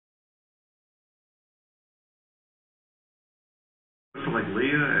to like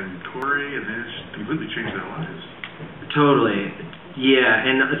Leah and Corey, and they just completely changed their lives. Totally. Yeah,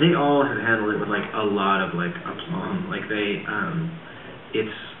 and they all have handled it with like a lot of like aplomb. Like they,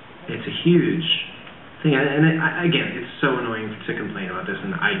 it's a huge thing, and again, it's so annoying to complain about this,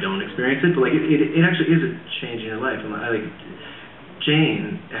 and I don't experience it, but like it actually is a change in your life. And like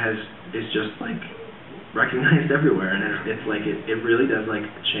Jane is just like recognized everywhere, and it's like it really does like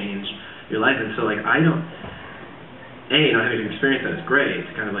change your life. And so like I don't, not having to experience that is great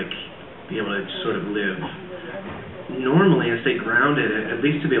to kind of like be able to sort of live normally and stay grounded, at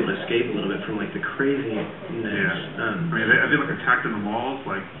least to be able to escape a little bit from like the craziness. Yeah. I mean, are they like attacked in the malls,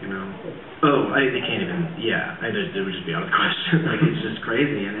 like, you know? Oh, they can't even. Yeah, it would just be out of the question. Like it's just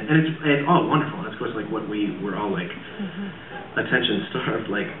crazy, and it's all wonderful. And of course, like what we're all like attention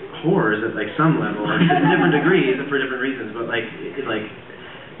starved like whores at like some level, like, to different degrees and for different reasons. But like it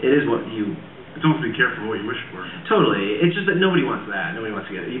is what you. It's almost be careful what you wish for. Totally. It's just that nobody wants that. Nobody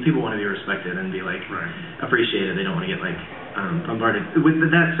wants to get. People want to be respected and be like appreciated. They don't want to get like bombarded. With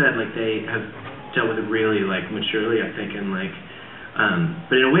that said, like they have dealt with it really like maturely, I think, and like.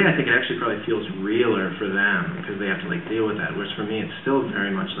 But in a way, I think it actually probably feels realer for them because they have to like deal with that. Whereas for me, it's still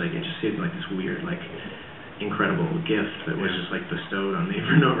very much like it just seems like this weird, like incredible gift that was just like bestowed on me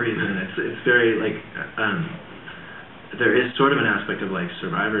for no reason. It's very like there is sort of an aspect of like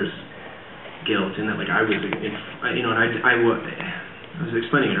survivor's guilt in that like I was, you know, and I was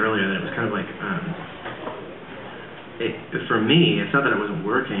explaining it earlier that it was kind of like for me, it's not that I wasn't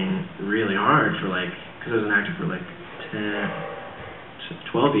working really hard for like, because I was an actor for like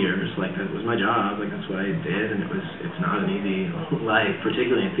 12 years, like that was my job, like that's what I did, and it's not an easy life,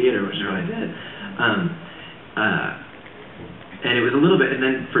 particularly in theater, which is what I did. And it was a little bit, and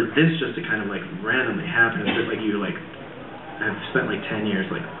then for this just to kind of like randomly happen, it's just like you like I've spent like 10 years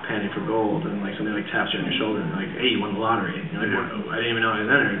like panning for gold, and like somebody like taps you on your shoulder and like, hey, you won the lottery. And you're like, well, I didn't even know I was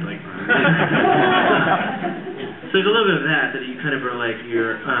entered. Like, so there's a little bit of that you kind of are like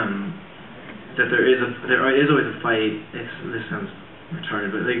you're that there is always a fight. This sounds retarded,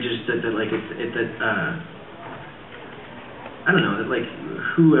 but like just that like I don't know, that like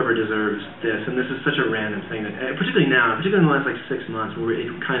whoever deserves this, and this is such a random thing that particularly now, particularly in the last like 6 months, where it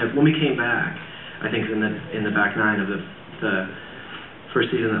kind of when we came back, I think in the back nine of the first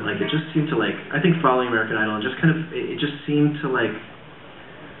season, that like it just seemed to like, I think following American Idol and just kind of it just seemed to like,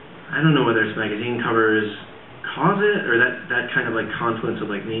 I don't know whether it's magazine covers cause it or that kind of like confluence of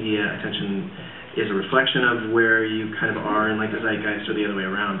like media attention is a reflection of where you kind of are in like the zeitgeist or the other way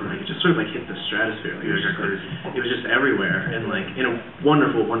around, but like it just sort of like hit the stratosphere. Like, it was just everywhere and like in a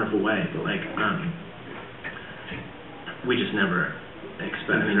wonderful way, but like we just never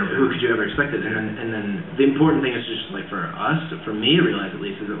expect. I mean, who could you ever expect it? And then the important thing is just like for us, for me to realize at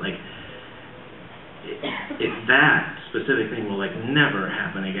least, is that like that specific thing will like never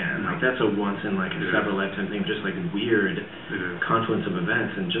happen again. Like that's a once in like a several lifetime thing, just like weird confluence of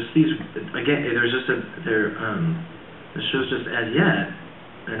events, and just these again. The show's just as yet,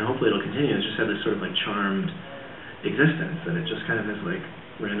 and hopefully it'll continue. It's just had this sort of like charmed existence, and it just kind of has like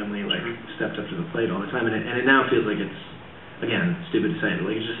randomly like stepped up to the plate all the time, and it now feels like it's. Again, stupid to say, but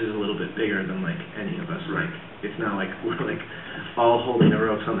like it just is a little bit bigger than like any of us. Like it's now like we're like all holding the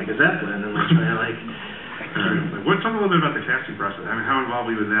ropes on like a Zeppelin and like trying to like. Talk a little bit about the casting process. I mean, how involved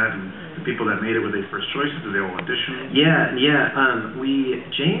were you in that, and the people that made it, were they first choices? Did they all audition? Yeah.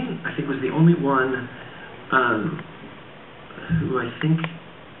 Jane, I think, was the only one who I think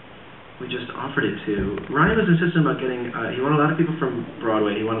we just offered it to. Ryan was insistent about getting. He wanted a lot of people from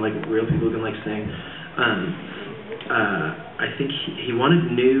Broadway. He wanted like real people who can like sing. I think he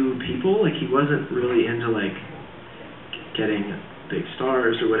wanted new people. Like he wasn't really into like getting big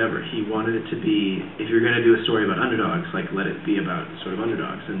stars or whatever. He wanted it to be, if you're going to do a story about underdogs, like let it be about sort of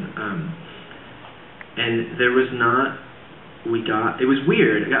underdogs. And there was not. It was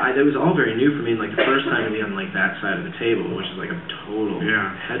weird. It was all very new for me. And like the first time to be on like that side of the table, which is like a total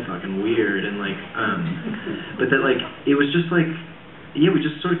head fucking weird. And like, but that like it was just like, we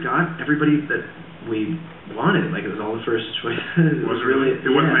just sort of got everybody that we wanted. Like it was all the first choices. It was really. There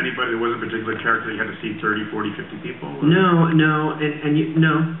wasn't anybody. There wasn't a particular character you had to see 30, 40, 50 people. Or? No, no.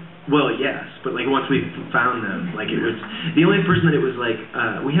 Well, yes, but like once we found them, like it was the only person that it was like.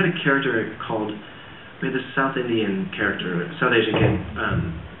 We had a character called. We had this South Asian kid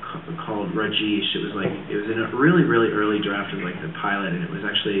called Rajesh. It was in a really early draft of like the pilot, and it was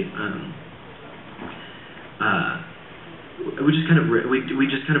actually. We just kind of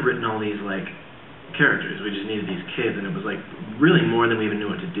written all these like characters. We just needed these kids, and it was like really more than we even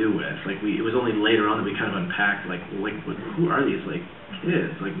knew what to do with. Like it was only later on that we kind of unpacked like who are these like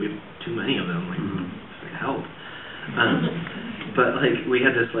kids? Like we have too many of them. Like help. But like we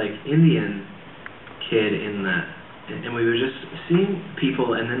had this like Indian kid in the, and we were just seeing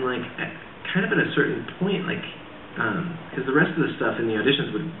people, and then like kind of at a certain point, like because the rest of the stuff in the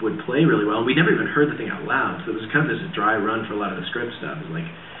auditions would play really well, and we never even heard the thing out loud, so it was kind of this dry run for a lot of the script stuff. It was like,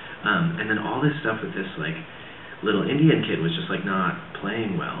 and then all this stuff with this like little Indian kid was just like not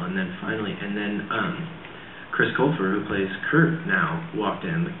playing well, and then finally, Chris Colfer, who plays Kurt now, walked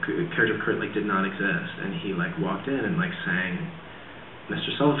in. The character of Kurt like did not exist, and he like walked in and like sang Mr.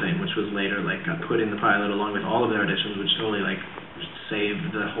 Cellophane, which was later like got put in the pilot along with all of the auditions, which totally like saved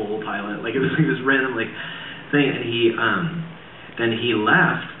the whole pilot. Like it was like this random like thing, and he then he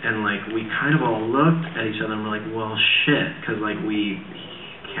left, and like we kind of all looked at each other and we're like, well shit, because like we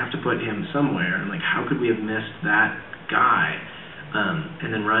have to put him somewhere, and like how could we have missed that guy? And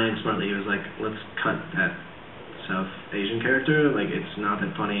then Ryan smartly, he was like, let's cut that South Asian character, like it's not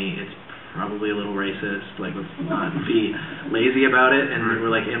that funny, it's probably a little racist, like let's not be lazy about it. And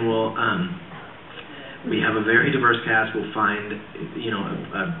we're like, and we'll we have a very diverse cast, we'll find, you know,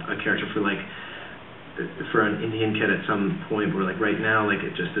 a character for like for an Indian kid at some point, where like right now like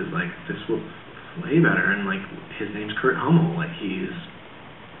it just is like this will play better, and like his name's Kurt Hummel, like he's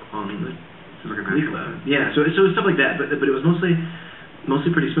on the Glee Club. Yeah, so stuff like that, but it was mostly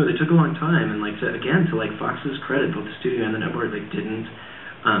pretty smooth. It took a long time, and like to like Fox's credit, both the studio and the network, like didn't.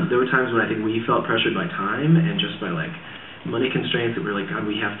 There were times when I think we felt pressured by time and just by like money constraints that we were like, God,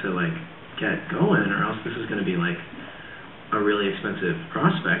 we have to like get going, or else this is going to be like a really expensive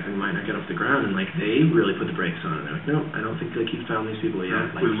prospect and might not get off the ground. And like they really put the brakes on, and they're like, no, I don't think like you found these people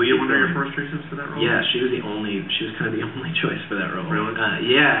yet. Like, was Leah one of your first choices for that role? Yeah, she was kind of the only choice for that role. Really?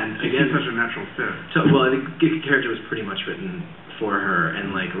 Yeah, and again, such a natural fit. So, well, I think the character was pretty much written for her,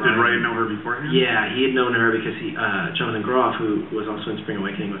 and like Did Ryan know her beforehand? Yeah, he had known her because Jonathan Groff, who was also in Spring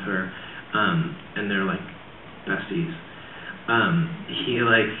Awakening with her, and they're like besties.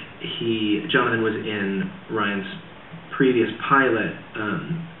 Jonathan was in Ryan's previous pilot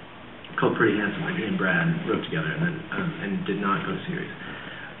called Pretty Handsome, that he and Brad wrote together, and then and did not go to series.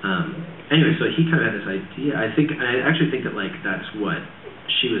 Anyway, so he kind of had this idea. I actually think that like that's what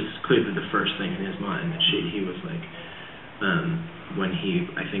she was clearly the first thing in his mind. That he was like. When he,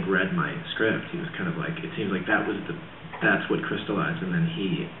 I think, read my script, he was kind of like, it seems like that's what crystallized, and then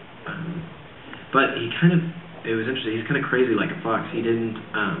he, but he kind of, it was interesting, he's kind of crazy like a fox. He didn't,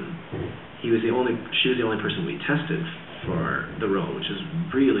 she was the only person we tested for the role, which is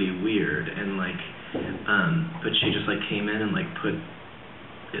really weird, and like, but she just like came in and like put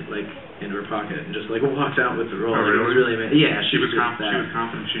it like into her pocket and just like walked out with the role. Oh, really? It was really amazing. Yeah, she was confident.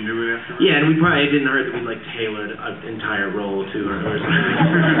 She knew it afterwards. Yeah, and we probably didn't hurt that we like tailored an entire role to her or something,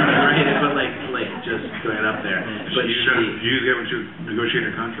 right? But like just going up there. But you used that when she was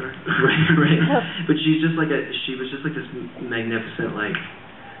negotiating her contract. Right. But she was just like this magnificent, like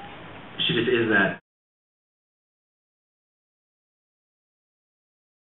she just is that